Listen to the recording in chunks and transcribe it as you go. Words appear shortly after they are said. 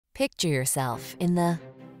Picture yourself in the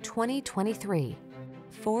 2023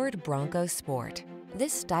 Ford Bronco Sport.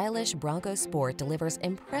 This stylish Bronco Sport delivers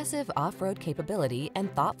impressive off-road capability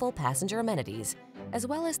and thoughtful passenger amenities, as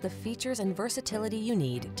well as the features and versatility you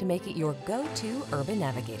need to make it your go-to urban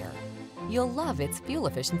navigator. You'll love its fuel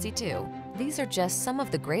efficiency too. These are just some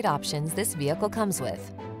of the great options this vehicle comes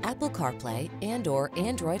with: Apple CarPlay and/or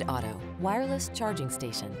Android Auto, wireless charging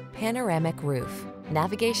station, panoramic roof,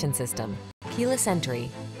 navigation system, keyless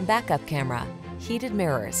entry, backup camera, heated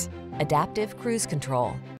mirrors, adaptive cruise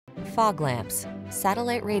control, fog lamps,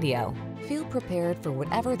 satellite radio. Feel prepared for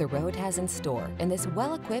whatever the road has in store in this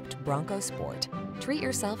well-equipped Bronco Sport. Treat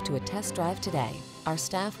yourself to a test drive today. Our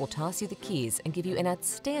staff will toss you the keys and give you an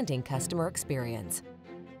outstanding customer experience.